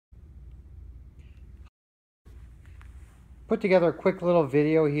Put together a quick little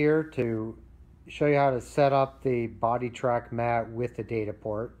video here to show you how to set up the BodiTrak mat with the data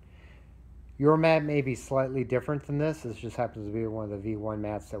port. Your mat may be slightly different than this. This just happens to be one of the V1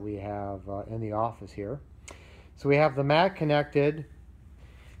 mats that we have in the office here. So we have the mat connected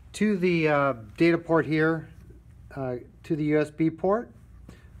to the data port here, to the USB port.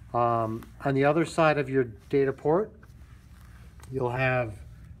 On the other side of your data port, you'll have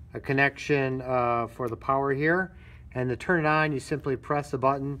a connection for the power here. And to turn it on, you simply press the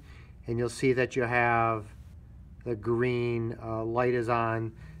button and you'll see that you have the green light is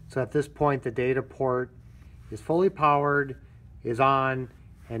on. So at this point, the data port is fully powered, is on,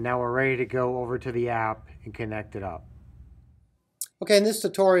 and now we're ready to go over to the app and connect it up. Okay, in this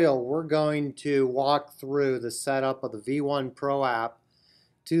tutorial, we're going to walk through the setup of the V1 Pro app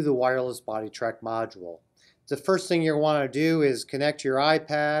to the wireless BodiTrak module. The first thing you want to do is connect your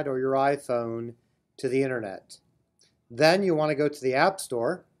iPad or your iPhone to the internet. Then you want to go to the App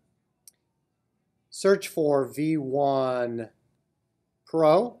Store, search for V1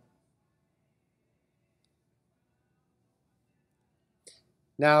 Pro.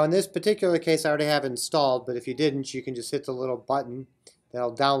 Now in this particular case I already have it installed, but if you didn't, you can just hit the little button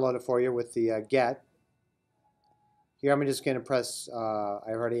that'll download it for you with the get. Here I'm just going to press, I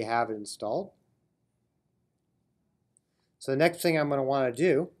already have it installed. So the next thing I'm going to want to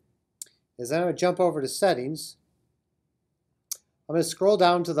do is I'm going to jump over to settings. I'm going to scroll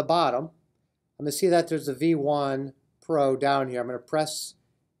down to the bottom. I'm going to see that there's a V1 Pro down here. I'm going to press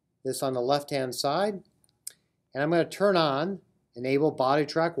this on the left hand side and I'm going to turn on enable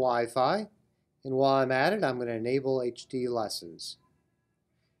BodiTrak Wi-Fi, and while I'm at it I'm going to enable HD lessons.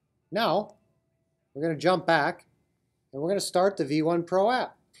 Now we're going to jump back and we're going to start the V1 Pro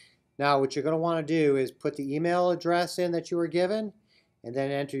app. Now what you're going to want to do is put the email address in that you were given and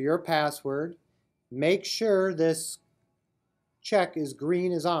then enter your password. Make sure this check is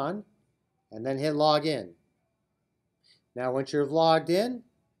green is on and then hit login. Now once you're logged in,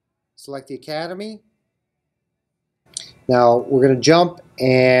 select the Academy. Now we're going to jump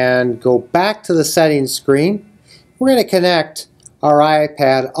and go back to the settings screen. We're going to connect our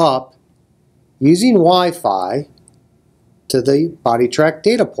iPad up using Wi-Fi to the BodiTrak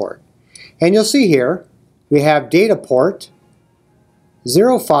data port. And you'll see here we have data port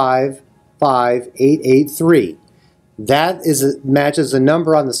 055883. That matches the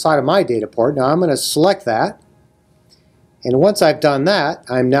number on the side of my data port. Now I'm going to select that. And once I've done that,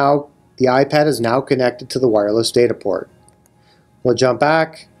 the iPad is now connected to the wireless data port. We'll jump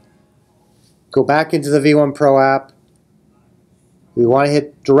back, go back into the V1 Pro app. We want to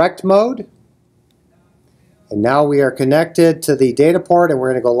hit direct mode. And now we are connected to the data port and we're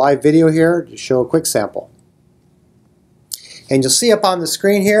going to go live video here to show a quick sample. And you'll see up on the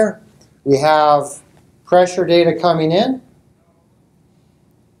screen here, we have pressure data coming in.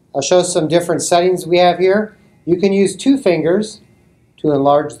 I'll show some different settings we have here. You can use 2 fingers to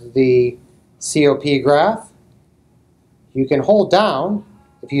enlarge the COP graph. You can hold down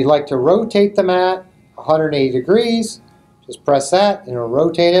if you'd like to rotate the mat 180 degrees. Just press that and it'll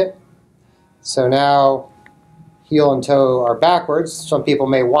rotate it. So now heel and toe are backwards. Some people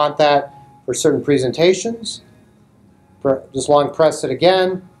may want that for certain presentations. Just long press it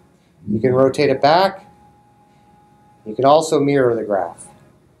again. You can rotate it back. You can also mirror the graph.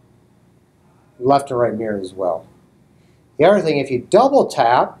 Left and right mirror as well. The other thing, if you double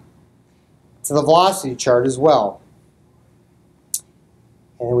tap, it's the velocity chart as well.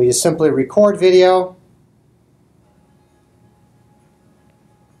 And we just simply record video.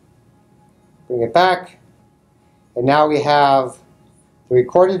 Bring it back. And now we have the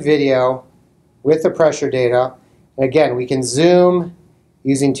recorded video with the pressure data. And again, we can zoom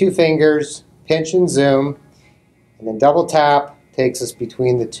using 2 fingers, pinch and zoom, and then double tap takes us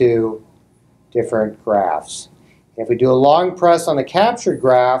between the 2 different graphs. And if we do a long press on the captured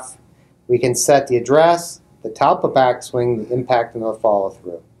graph, we can set the address, the top of backswing, the impact, and the follow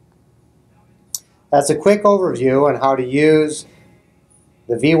through. That's a quick overview on how to use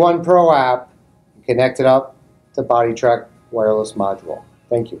the V1 Pro app and connect it up to BodiTrak wireless module.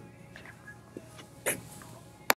 Thank you.